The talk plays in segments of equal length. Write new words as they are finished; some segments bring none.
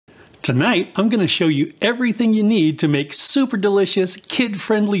Tonight, I'm going to show you everything you need to make super delicious,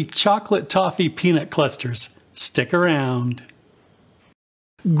 kid-friendly chocolate toffee peanut clusters. Stick around.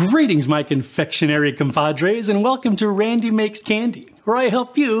 Greetings, my confectionery compadres, and welcome to Randy Makes Candy, where I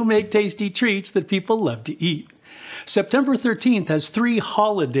help you make tasty treats that people love to eat. September 13th has 3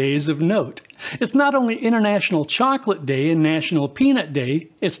 holidays of note. It's not only International Chocolate Day and National Peanut Day,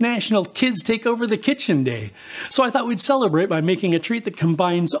 it's National Kids Take Over the Kitchen Day. So I thought we'd celebrate by making a treat that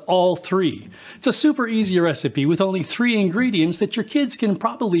combines all 3. It's a super easy recipe with only 3 ingredients that your kids can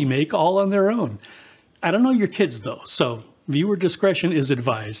probably make all on their own. I don't know your kids though, so viewer discretion is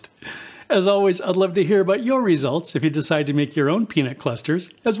advised. As always, I'd love to hear about your results if you decide to make your own peanut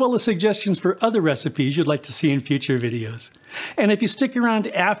clusters, as well as suggestions for other recipes you'd like to see in future videos. And if you stick around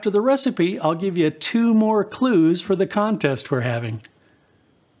after the recipe, I'll give you 2 more clues for the contest we're having.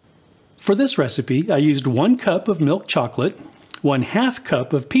 For this recipe, I used 1 cup of milk chocolate, 1/2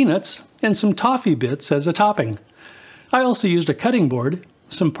 cup of peanuts, and some toffee bits as a topping. I also used a cutting board,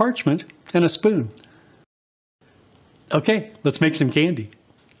 some parchment, and a spoon. Okay, let's make some candy.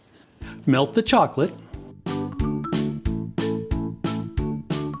 Melt the chocolate.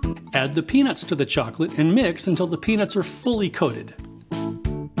 Add the peanuts to the chocolate and mix until the peanuts are fully coated.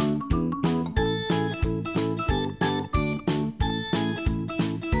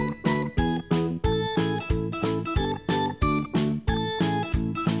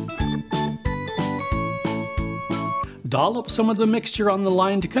 Dollop some of the mixture on the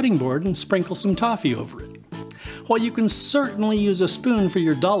lined cutting board and sprinkle some toffee over it. While you can certainly use a spoon for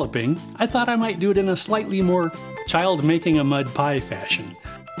your dolloping, I thought I might do it in a slightly more child-making-a-mud pie fashion.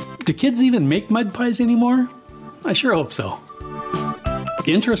 Do kids even make mud pies anymore? I sure hope so.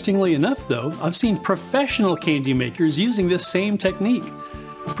 Interestingly enough though, I've seen professional candy makers using this same technique.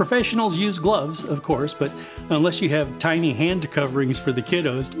 Professionals use gloves, of course, but unless you have tiny hand coverings for the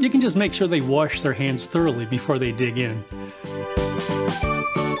kiddos, you can just make sure they wash their hands thoroughly before they dig in.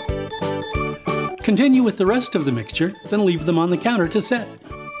 Continue with the rest of the mixture, then leave them on the counter to set.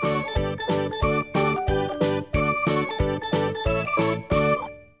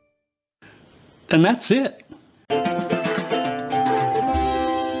 And that's it.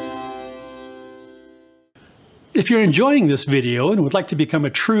 If you're enjoying this video and would like to become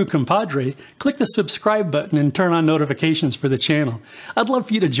a true compadre, click the subscribe button and turn on notifications for the channel. I'd love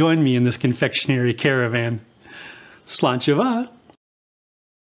for you to join me in this confectionery caravan. Slancheva!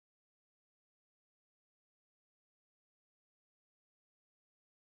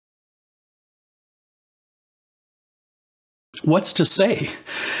 What's to say?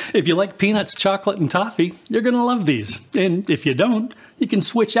 If you like peanuts, chocolate, and toffee, you're going to love these. And if you don't, you can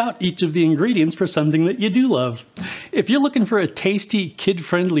switch out each of the ingredients for something that you do love. If you're looking for a tasty,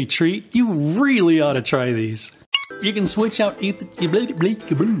 kid-friendly treat, you really ought to try these. You can switch out